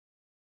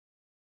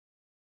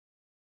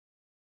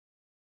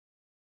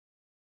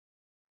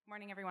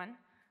Morning, everyone.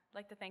 I'd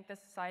like to thank the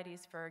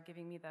societies for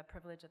giving me the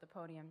privilege of the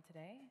podium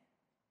today.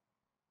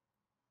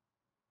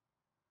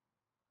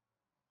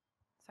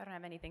 So I don't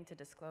have anything to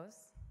disclose.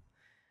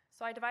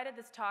 So I divided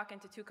this talk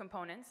into two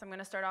components. I'm going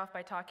to start off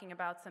by talking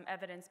about some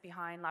evidence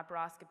behind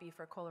laparoscopy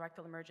for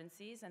colorectal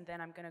emergencies, and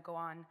then I'm going to go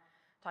on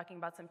talking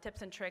about some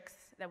tips and tricks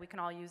that we can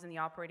all use in the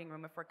operating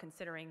room if we're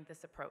considering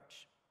this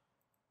approach.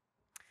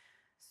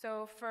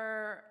 So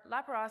for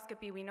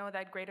laparoscopy, we know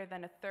that greater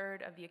than a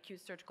third of the acute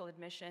surgical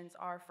admissions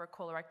are for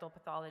colorectal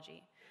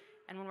pathology.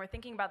 And when we're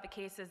thinking about the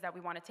cases that we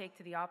want to take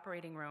to the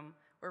operating room,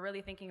 we're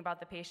really thinking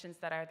about the patients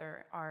that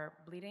either are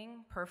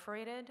bleeding,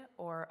 perforated,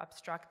 or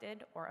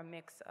obstructed, or a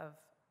mix of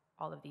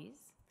all of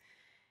these.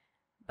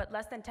 But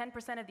less than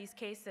 10% of these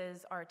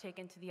cases are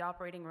taken to the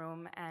operating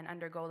room and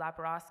undergo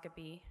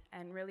laparoscopy.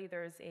 And really,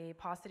 there's a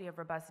paucity of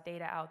robust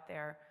data out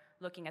there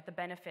looking at the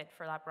benefit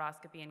for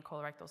laparoscopy in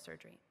colorectal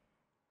surgery.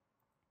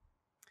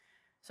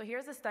 So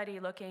here's a study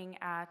looking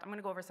at, I'm going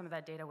to go over some of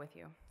that data with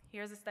you.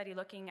 Here's a study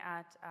looking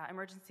at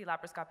emergency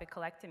laparoscopic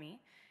colectomy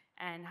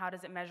and how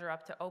does it measure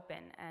up to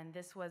open. And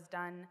this was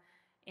done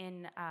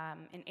in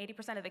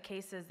 80% of the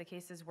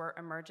cases were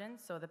emergent,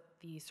 so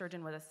the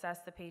surgeon would assess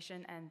the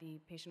patient and the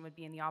patient would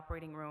be in the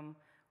operating room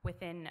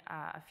within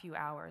a few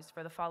hours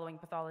for the following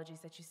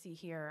pathologies that you see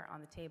here on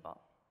the table.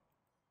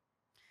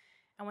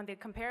 And when they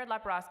compared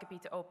laparoscopy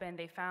to open,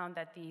 they found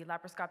that the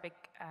laparoscopic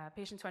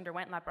patients who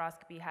underwent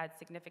laparoscopy had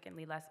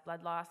significantly less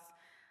blood loss,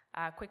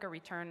 quicker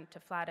return to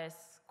flatus,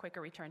 quicker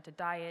return to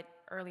diet,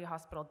 early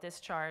hospital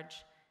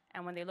discharge.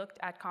 And when they looked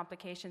at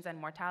complications and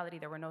mortality,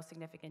 there were no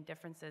significant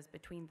differences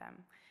between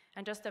them.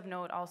 And just of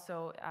note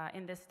also,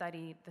 in this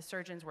study, the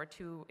surgeons were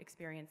two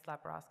experienced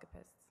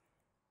laparoscopists.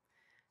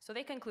 So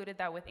they concluded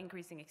that with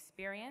increasing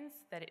experience,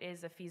 that it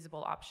is a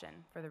feasible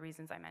option for the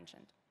reasons I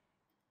mentioned.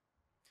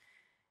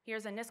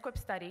 Here's a NISQIP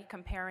study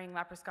comparing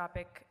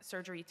laparoscopic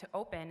surgery to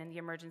open in the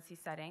emergency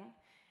setting.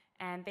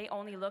 And they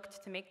only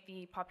looked to make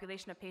the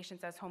population of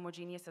patients as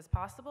homogeneous as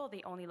possible.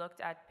 They only looked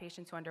at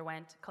patients who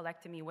underwent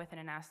colectomy with an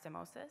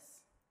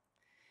anastomosis.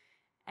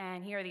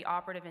 And here are the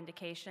operative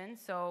indications.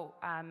 So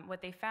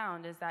what they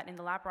found is that in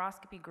the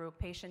laparoscopy group,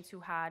 patients who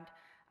had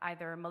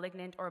either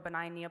malignant or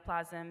benign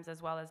neoplasms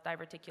as well as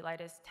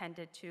diverticulitis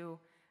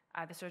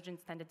the surgeons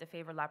tended to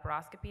favor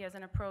laparoscopy as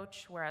an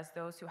approach, whereas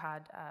those who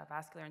had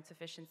vascular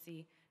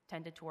insufficiency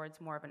tended towards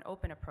more of an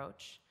open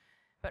approach.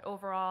 But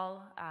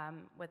overall,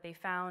 what they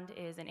found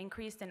is an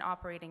increase in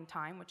operating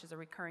time, which is a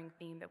recurring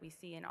theme that we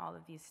see in all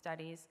of these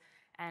studies,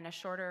 and a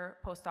shorter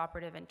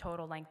postoperative and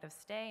total length of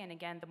stay. And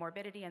again, the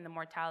morbidity and the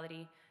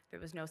mortality, there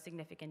was no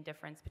significant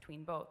difference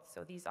between both.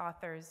 So these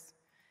authors,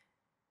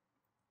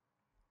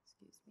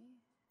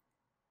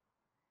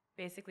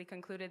 basically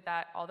concluded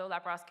that although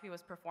laparoscopy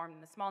was performed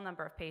in a small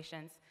number of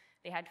patients,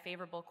 they had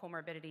favorable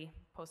comorbidity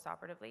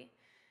postoperatively,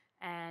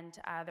 and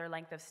their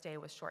length of stay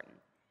was shortened.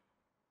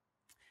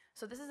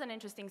 So this is an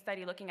interesting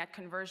study looking at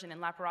conversion in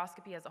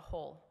laparoscopy as a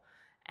whole.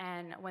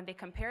 And when they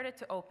compared it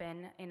to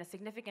open in a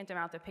significant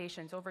amount of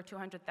patients, over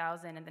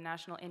 200,000 in the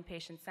national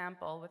inpatient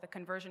sample with a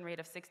conversion rate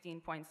of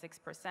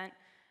 16.6%,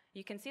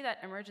 you can see that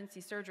emergency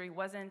surgery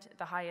wasn't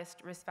the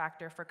highest risk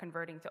factor for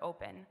converting to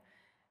open.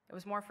 It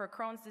was more for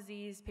Crohn's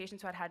disease.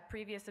 Patients who had had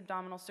previous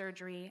abdominal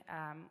surgery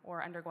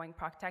or undergoing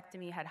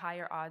proctectomy had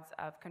higher odds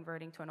of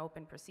converting to an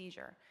open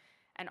procedure.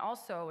 And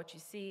also what you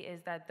see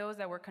is that those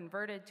that were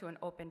converted to an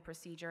open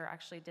procedure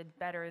actually did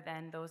better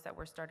than those that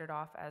were started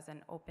off as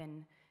an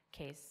open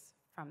case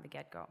from the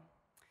get-go.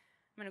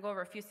 I'm going to go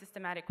over a few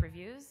systematic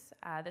reviews.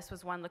 This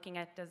was one looking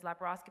at, does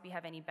laparoscopy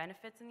have any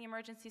benefits in the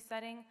emergency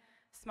setting?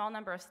 Small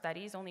number of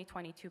studies, only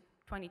 22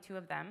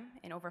 of them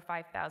in over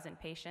 5,000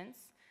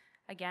 patients.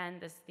 Again,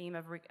 this theme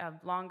of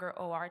longer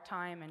OR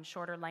time and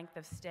shorter length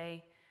of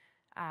stay,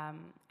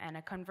 and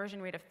a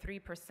conversion rate of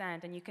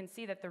 3%. And you can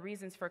see that the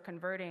reasons for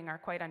converting are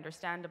quite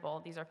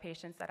understandable. These are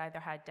patients that either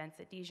had dense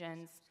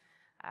adhesions,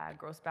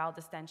 gross bowel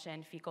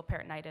distension, fecal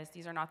peritonitis.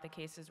 These are not the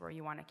cases where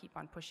you want to keep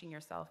on pushing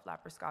yourself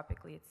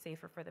laparoscopically. It's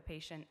safer for the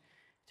patient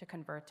to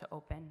convert to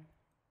open.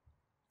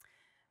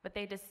 But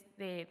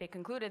they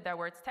concluded that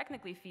where it's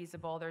technically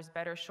feasible, there's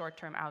better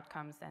short-term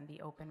outcomes than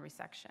the open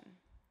resection.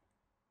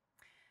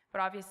 But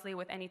obviously,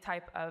 with any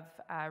type of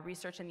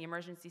research in the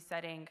emergency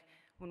setting,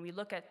 when we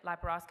look at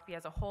laparoscopy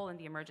as a whole in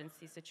the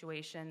emergency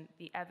situation,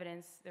 the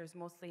evidence, there's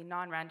mostly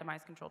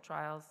non-randomized controlled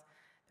trials.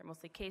 They're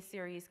mostly case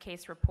series,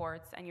 case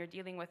reports, and you're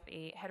dealing with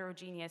a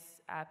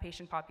heterogeneous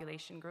patient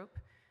population group.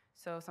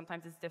 So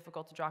sometimes it's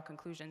difficult to draw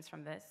conclusions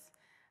from this.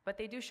 But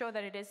they do show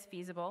that it is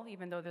feasible,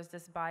 even though there's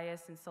this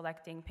bias in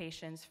selecting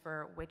patients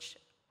for which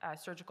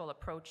surgical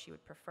approach you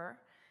would prefer,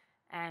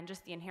 and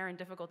just the inherent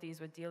difficulties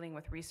with dealing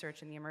with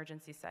research in the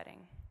emergency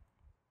setting.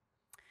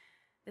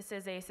 This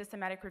is a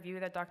systematic review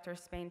that Dr.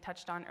 Spain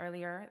touched on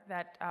earlier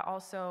that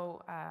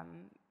also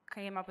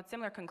came up with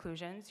similar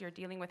conclusions. You're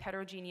dealing with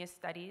heterogeneous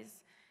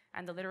studies,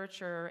 and the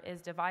literature is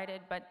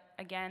divided. But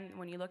again,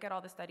 when you look at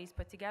all the studies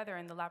put together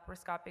in the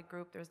laparoscopic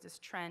group, there's this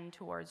trend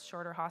towards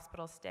shorter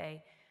hospital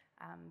stay,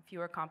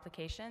 fewer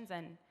complications,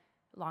 and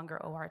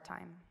longer OR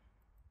time.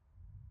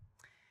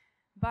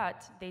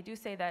 But they do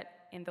say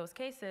that in those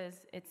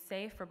cases, it's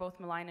safe for both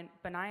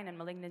benign and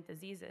malignant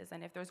diseases.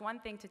 And if there's one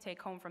thing to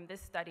take home from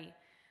this study,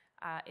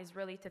 is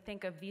really to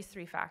think of these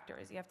three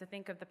factors. You have to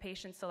think of the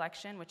patient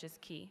selection, which is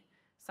key.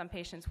 Some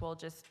patients will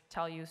just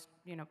tell you,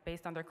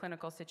 based on their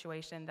clinical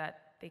situation,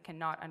 that they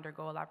cannot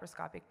undergo a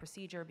laparoscopic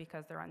procedure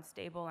because they're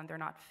unstable and they're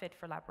not fit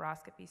for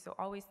laparoscopy. So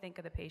always think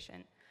of the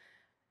patient.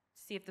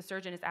 See if the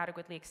surgeon is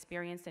adequately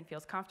experienced and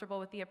feels comfortable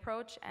with the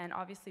approach. And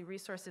obviously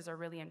resources are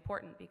really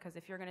important, because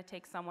if you're going to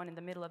take someone in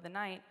the middle of the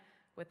night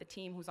with a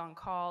team who's on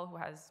call,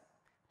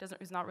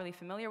 who's not really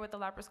familiar with the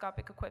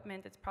laparoscopic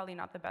equipment, it's probably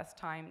not the best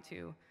time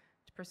to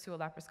pursue a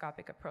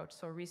laparoscopic approach.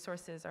 So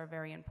resources are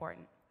very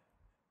important.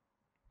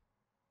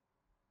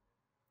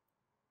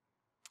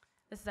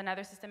 This is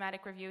another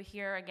systematic review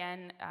here,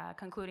 again,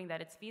 concluding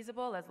that it's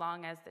feasible as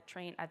long as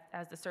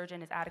the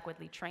surgeon is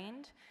adequately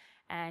trained.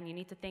 And you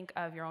need to think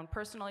of your own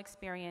personal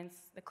experience,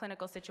 the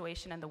clinical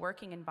situation, and the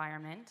working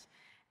environment.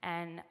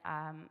 And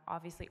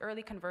obviously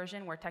early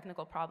conversion where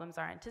technical problems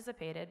are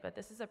anticipated, but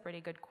this is a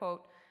pretty good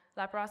quote: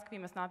 "Laparoscopy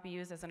must not be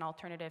used as an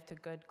alternative to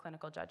good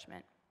clinical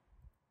judgment."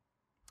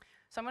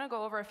 So I'm going to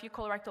go over a few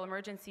colorectal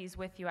emergencies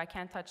with you. I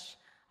can't touch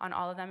on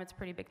all of them. It's a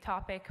pretty big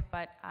topic,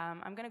 but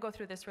I'm going to go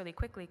through this really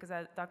quickly because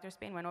Dr.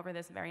 Spain went over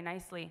this very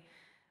nicely.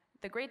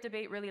 The great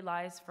debate really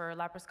lies for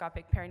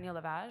laparoscopic peritoneal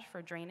lavage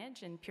for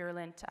drainage in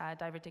purulent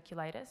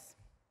diverticulitis.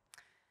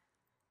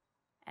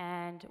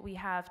 And we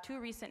have two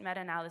recent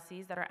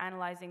meta-analyses that are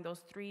analyzing those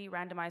three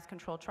randomized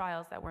controlled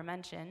trials that were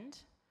mentioned.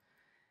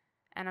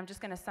 And I'm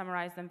just going to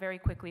summarize them very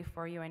quickly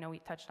for you. I know we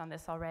touched on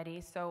this already.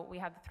 So we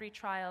have the three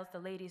trials: the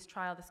ladies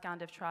trial, the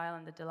Scandiv trial,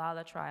 and the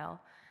Delala trial.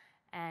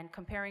 And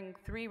comparing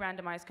three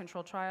randomized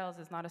controlled trials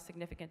is not a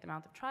significant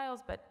amount of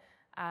trials, but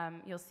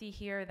you'll see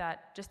here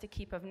that, just to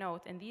keep of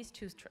note, in these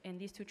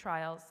two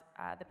trials,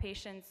 the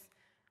patients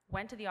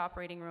went to the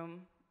operating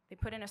room, they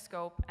put in a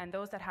scope, and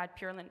those that had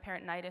purulent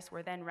peritonitis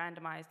were then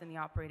randomized in the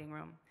operating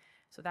room.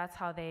 So that's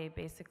how they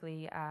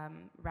basically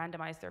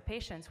randomized their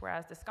patients,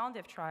 whereas the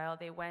Scandiv trial,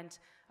 they went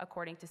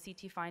according to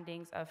CT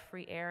findings of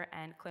free air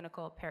and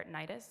clinical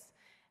peritonitis.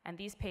 And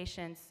these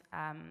patients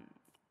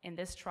in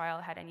this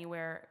trial had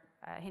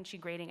Hinchey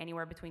grading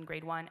anywhere between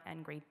grade 1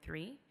 and grade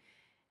 3.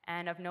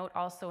 And of note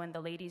also in the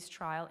ladies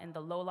trial, in the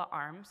Lola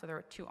arm, so there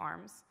are two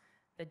arms,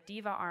 the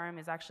Diva arm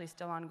is actually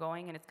still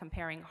ongoing, and it's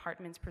comparing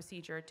Hartmann's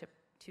procedure to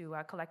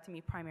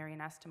colectomy primary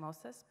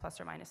anastomosis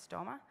plus or minus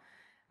stoma.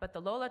 But the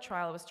Lola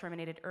trial was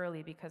terminated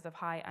early because of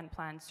high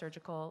unplanned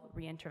surgical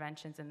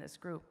reinterventions in this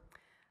group.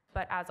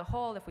 But as a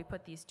whole, if we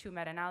put these two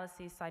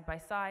meta-analyses side by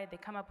side, they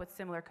come up with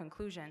similar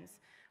conclusions,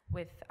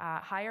 with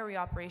higher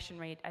reoperation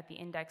rate at the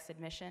index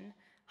admission,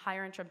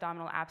 higher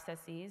intra-abdominal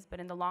abscesses, but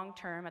in the long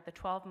term, at the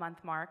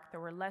 12-month mark, there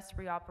were less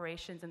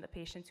reoperations in the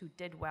patients who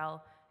did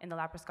well in the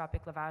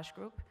laparoscopic lavage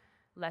group,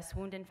 less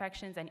wound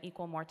infections, and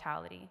equal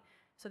mortality.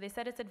 So they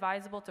said it's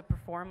advisable to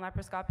perform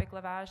laparoscopic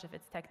lavage if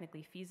it's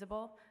technically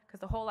feasible, because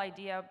the whole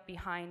idea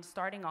behind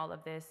starting all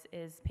of this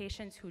is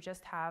patients who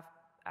just have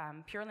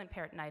purulent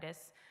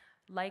peritonitis,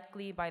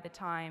 likely by the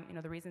time,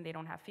 the reason they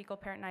don't have fecal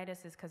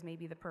peritonitis is because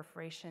maybe the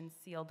perforation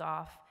sealed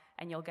off,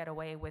 and you'll get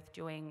away with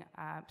doing,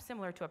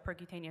 similar to a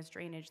percutaneous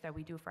drainage that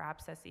we do for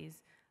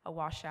abscesses, a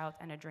washout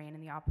and a drain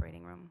in the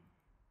operating room.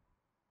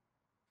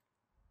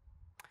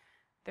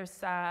 There's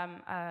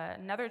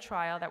another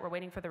trial that we're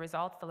waiting for the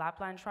results, the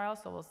Lapland trial,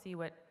 so we'll see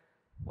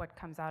what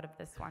comes out of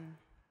this one.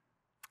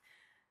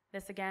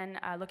 This again,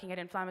 looking at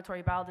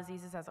inflammatory bowel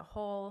diseases as a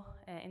whole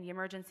in the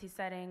emergency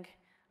setting.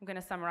 I'm going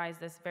to summarize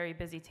this very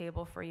busy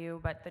table for you,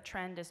 but the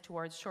trend is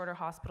towards shorter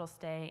hospital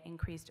stay,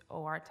 increased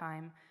OR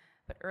time,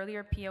 but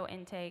earlier PO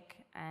intake,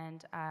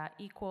 and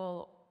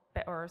equal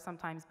or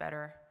sometimes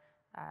better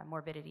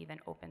morbidity than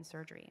open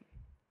surgery.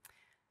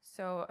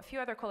 So a few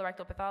other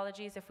colorectal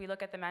pathologies. If we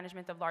look at the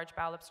management of large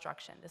bowel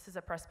obstruction, this is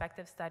a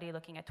prospective study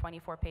looking at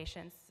 24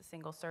 patients, a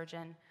single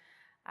surgeon,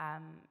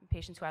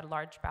 patients who had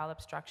large bowel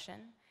obstruction.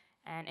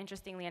 And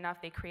interestingly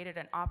enough, they created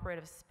an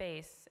operative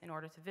space in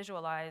order to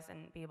visualize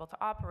and be able to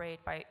operate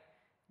by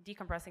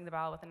decompressing the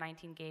bowel with a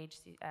 19-gauge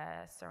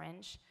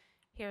syringe.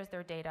 Here's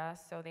their data.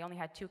 So they only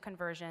had 2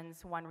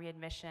 conversions, 1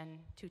 readmission,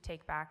 2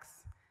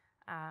 takebacks,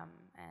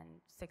 and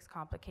 6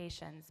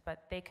 complications.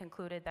 But they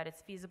concluded that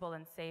it's feasible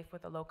and safe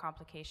with a low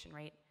complication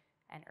rate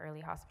and early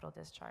hospital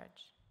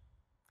discharge.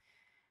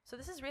 So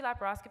this is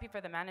re-laparoscopy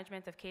for the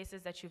management of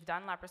cases that you've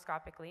done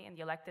laparoscopically in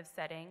the elective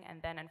setting,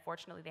 and then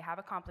unfortunately they have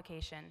a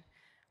complication.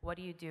 What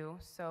do you do?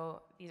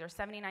 So these are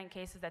 79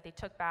 cases that they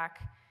took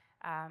back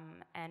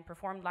and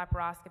performed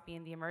laparoscopy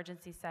in the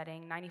emergency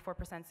setting,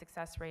 94%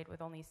 success rate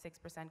with only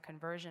 6%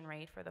 conversion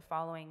rate for the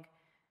following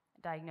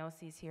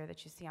diagnoses here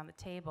that you see on the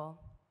table.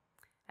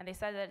 And they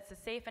said that it's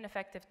a safe and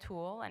effective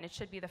tool, and it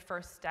should be the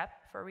first step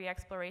for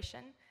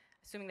re-exploration,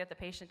 assuming that the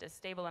patient is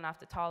stable enough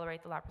to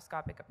tolerate the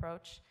laparoscopic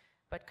approach,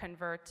 but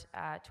convert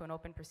to an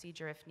open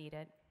procedure if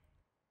needed.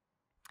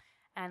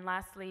 And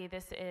lastly,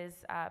 this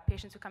is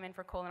patients who come in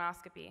for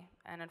colonoscopy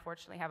and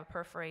unfortunately have a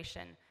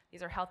perforation.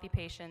 These are healthy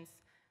patients.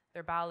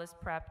 Their bowel is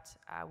prepped.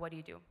 What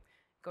do?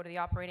 go to the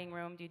operating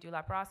room, do you do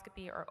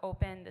laparoscopy or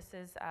open? This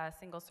is a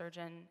single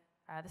surgeon,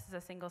 this is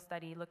a single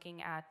study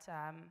looking at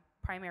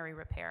primary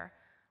repair.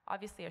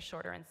 Obviously a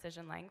shorter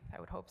incision length, I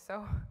would hope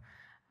so.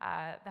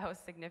 That was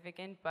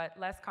significant, but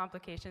less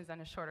complications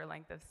and a shorter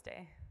length of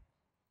stay.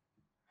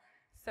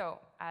 So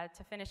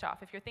to finish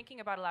off, if you're thinking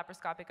about a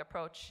laparoscopic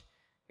approach,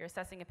 you're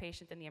assessing a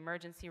patient in the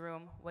emergency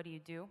room, what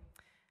do?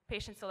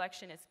 Patient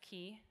selection is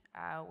key.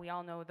 We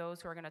all know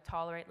those who are going to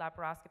tolerate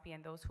laparoscopy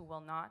and those who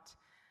will not.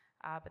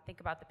 But think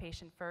about the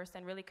patient first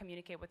and really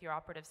communicate with your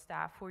operative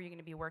staff. Who are you going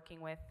to be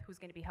working with? Who's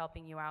going to be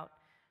helping you out?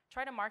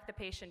 Try to mark the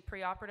patient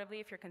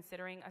preoperatively if you're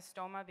considering a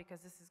stoma,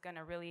 because this is going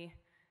to really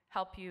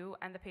help you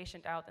and the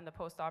patient out in the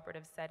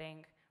postoperative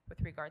setting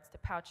with regards to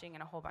pouching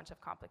and a whole bunch of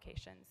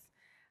complications.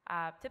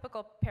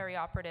 Typical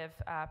perioperative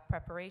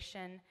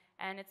preparation,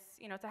 and it's,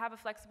 to have a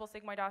flexible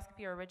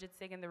sigmoidoscopy or a rigid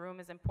sig in the room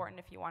is important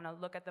if you want to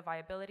look at the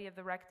viability of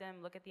the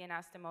rectum, look at the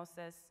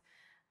anastomosis.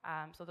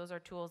 So those are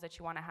tools that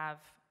you want to have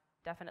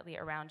definitely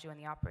around you in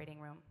the operating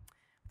room.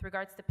 With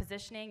regards to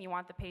positioning, you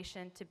want the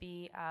patient to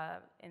be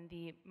in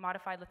the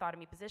modified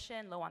lithotomy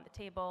position, low on the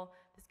table.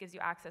 This gives you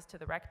access to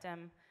the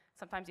rectum.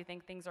 Sometimes you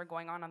think things are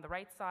going on the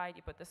right side,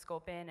 you put the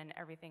scope in and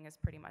everything is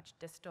pretty much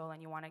distal,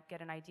 and you want to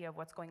get an idea of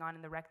what's going on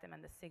in the rectum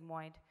and the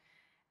sigmoid.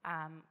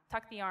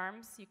 Tuck the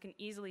arms. You can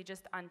easily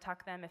just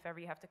untuck them if ever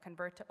you have to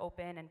convert to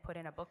open and put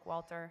in a book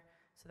Walter,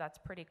 so that's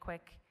pretty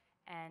quick.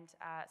 And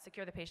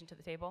secure the patient to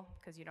the table,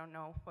 because you don't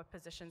know what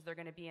positions they're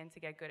going to be in to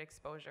get good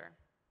exposure.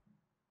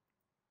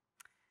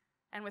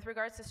 And with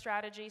regards to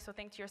strategy, so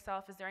think to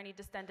yourself, is there any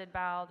distended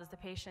bowel? Does the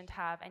patient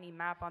have any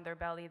map on their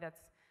belly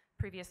that's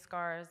previous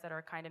scars that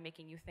are kind of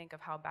making you think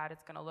of how bad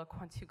it's going to look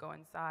once you go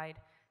inside?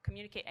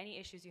 Communicate any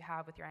issues you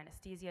have with your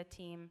anesthesia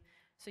team.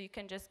 So you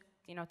can just,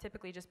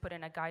 typically just put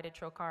in a guided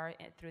trocar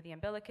through the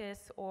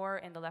umbilicus or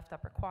in the left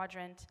upper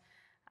quadrant.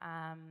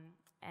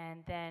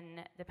 And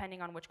then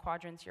depending on which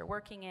quadrants you're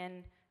working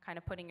in, kind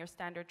of putting your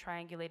standard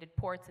triangulated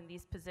ports in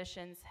these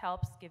positions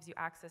helps, gives you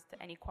access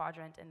to any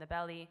quadrant in the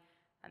belly,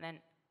 and then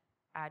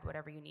add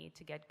whatever you need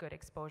to get good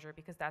exposure,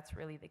 because that's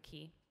really the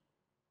key.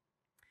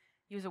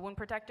 Use a wound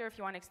protector if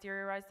you want to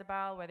exteriorize the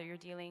bowel, whether you're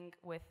dealing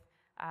with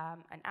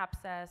an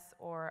abscess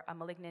or a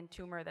malignant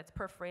tumor that's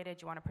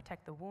perforated, you want to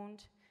protect the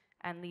wound,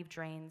 and leave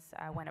drains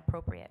when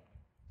appropriate.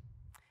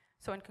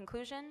 So in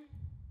conclusion,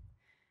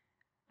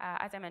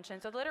 as I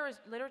mentioned, so the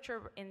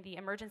literature in the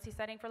emergency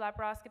setting for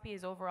laparoscopy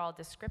is overall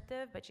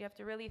descriptive, but you have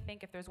to really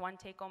think, if there's one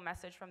take-home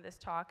message from this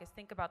talk, is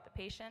think about the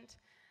patient,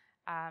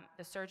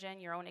 the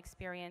surgeon, your own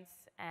experience,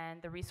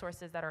 and the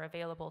resources that are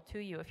available to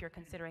you if you're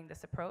considering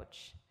this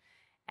approach.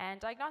 And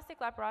diagnostic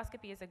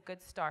laparoscopy is a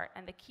good start,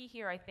 and the key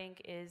here, I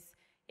think, is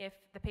if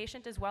the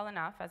patient is well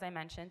enough, as I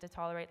mentioned, to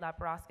tolerate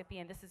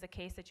laparoscopy, and this is a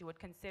case that you would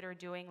consider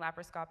doing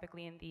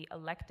laparoscopically in the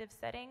elective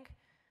setting,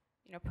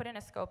 put in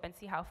a scope and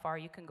see how far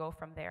you can go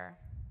from there.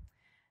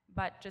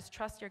 But just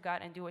trust your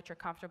gut and do what you're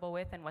comfortable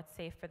with and what's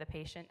safe for the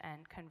patient,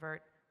 and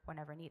convert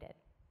whenever needed.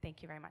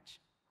 Thank you very much.